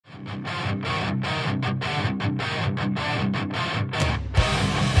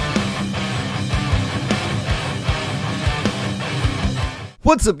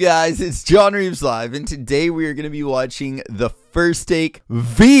What's up, guys? It's John Reeves Live, and today we are going to be watching The First Take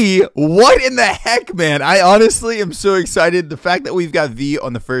V. What in the heck, man? I honestly am so excited. The fact that we've got V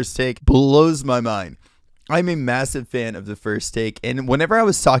on The First Take blows my mind. I'm a massive fan of The First Take, and whenever I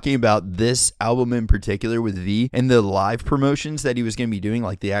was talking about this album in particular with V and the live promotions that he was going to be doing,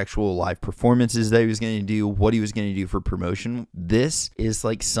 like the actual live performances that he was going to do, what he was going to do for promotion, this is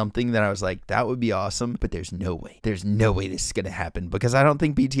like something that I was like, that would be awesome, but there's no way this is going to happen, because I don't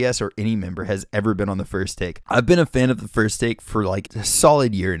think BTS or any member has ever been on The First Take. I've been a fan of The First Take for like a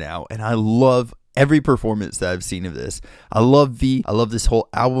solid year now, and I love every performance that I've seen of this. I love V. I love this whole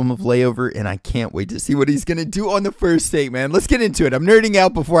album of Layover, and I can't wait to see what he's gonna do on The First Take, man. Let's get into it. I'm nerding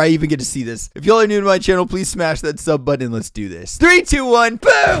out before I even get to see this. If y'all are new to my channel, please smash that sub button and let's do this. 3, 2, 1,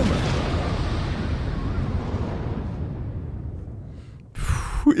 boom!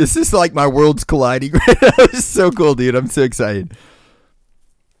 This is like my worlds colliding right now. It's so cool, dude. I'm so excited.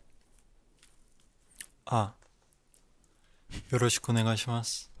 요로시쿠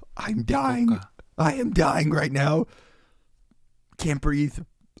오네가시마스. I'm dying. I am dying right now. Can't breathe.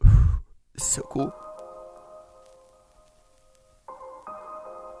 It's so cool.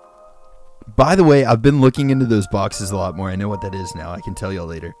 By the way, I've been looking into those boxes a lot more. I know what that is now. I can tell y'all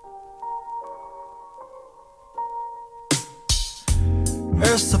later.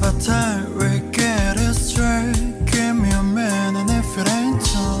 It's about time we get it straight. Give me a minute if it ain't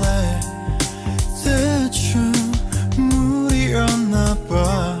too late. 대충 무리였나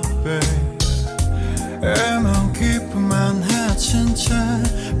봐. 애만 기쁨만 해친 채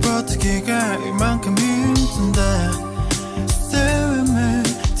버티기가 이만큼 힘든데 Stay with me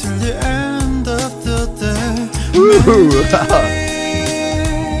till the end of the day.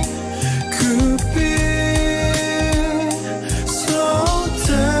 Could be slow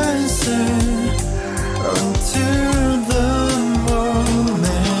dancing until the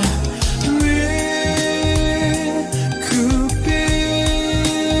morning. We could be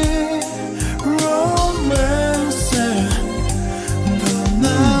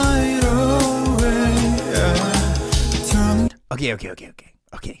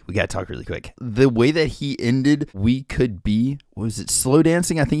Okay, we gotta talk really quick. The way that he ended We Could Be, was it slow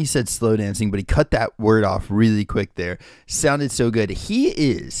dancing? I think he said slow dancing, but he cut that word off really quick there. Sounded so good. He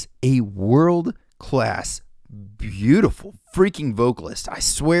is a world-class, beautiful freaking vocalist. I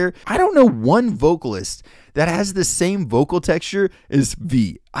swear, I don't know one vocalist that has the same vocal texture as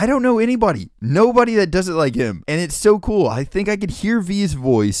V. I don't know nobody that does it like him. And it's so cool. I think I could hear V's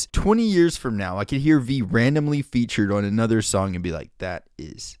voice 20 years from now. I could hear V randomly featured on another song and be like, that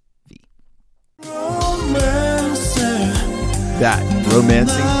is V. That,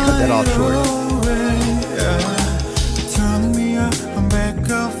 romancing, cut that off short. Turning me up, I'm back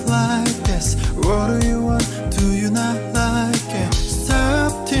off like this. What do you want? Do you not like it?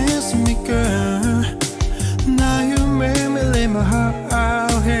 Stop teasing me, girl. Now you made me lay my heart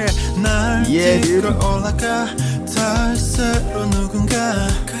out here. Yeah, dude. 올라가 달새로 누군가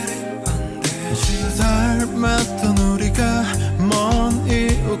닮았던 우리가 먼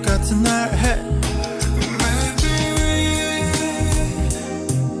이웃 같은 날 해. Maybe we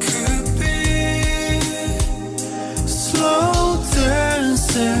could be slow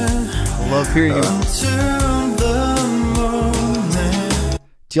dancing. I love hearing him. Until the morning.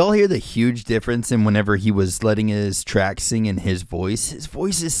 Do y'all hear the huge difference in whenever he was letting his track sing in his voice? His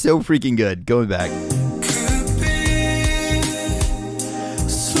voice is so freaking good. Going back. Could be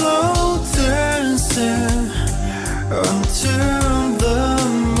slow dancing until the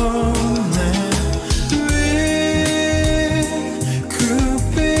morning. We could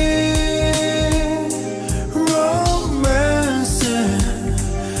be romancing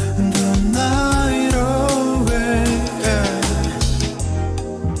the night away.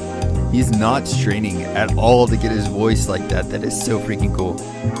 He's not straining at all to get his voice like that. That is so freaking cool.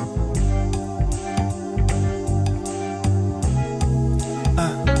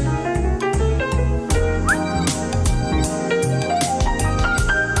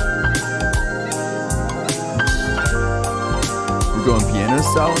 We're going piano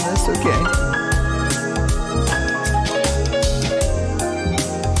style in this? Okay.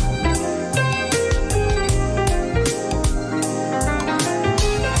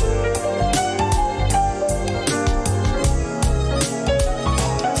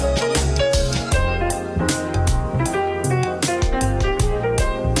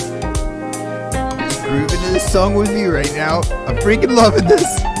 Song with you right now. I'm freaking loving this.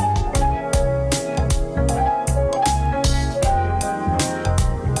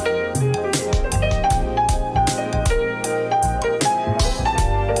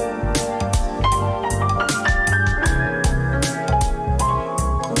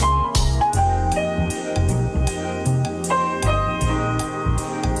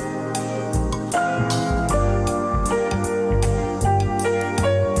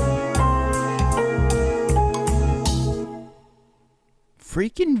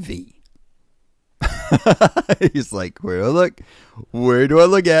 freaking V. He's like, where do I look? Where do I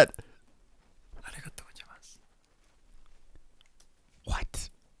look at? What?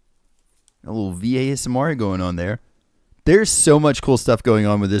 A little VASMR going on there. There's so much cool stuff going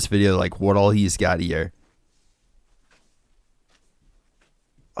on with this video, like what all he's got here.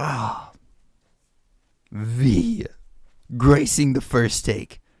 Ah. V. Gracing the first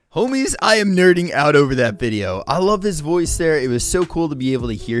take. Homies, I am nerding out over that video. I love his voice there. It was so cool to be able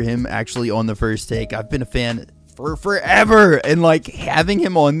to hear him actually on the first take. I've been a fan for forever, and like having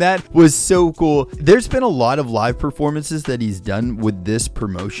him on that was so cool. There's been a lot of live performances that he's done with this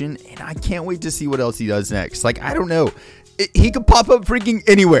promotion, and I can't wait to see what else he does next. Like, I don't know. He could pop up freaking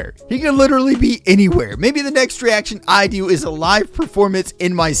anywhere. He could literally be anywhere. Maybe the next reaction I do is a live performance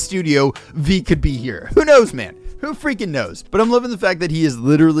in my studio. V could be here. Who knows, man? Who freaking knows? But I'm loving the fact that he is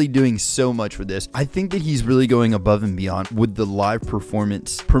literally doing so much for this. I think that he's really going above and beyond with the live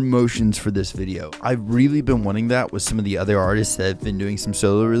performance promotions for this video. I've really been wanting that with some of the other artists that have been doing some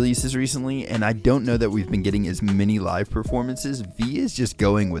solo releases recently, and I don't know that we've been getting as many live performances. V is just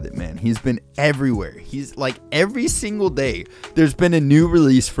going with it, man. He's been everywhere. He's like every single day there's been a new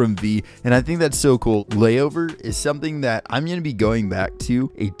release from V, and I think that's so cool. Layover is something that I'm going to be going back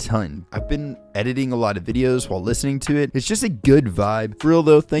to a ton. I've been editing a lot of videos while listening to it. It's just a good vibe. For real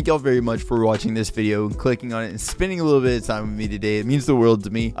though, thank y'all very much for watching this video and clicking on it and spending a little bit of time with me today. It means the world to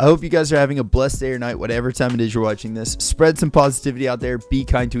me. I hope you guys are having a blessed day or night, whatever time it is you're watching this. Spread some positivity out there. Be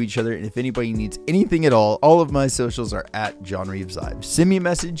kind to each other. And if anybody needs anything at all of my socials are at John Reeves Live. Send me a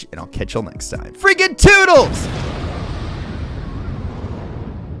message and I'll catch y'all next time. Freaking toodles!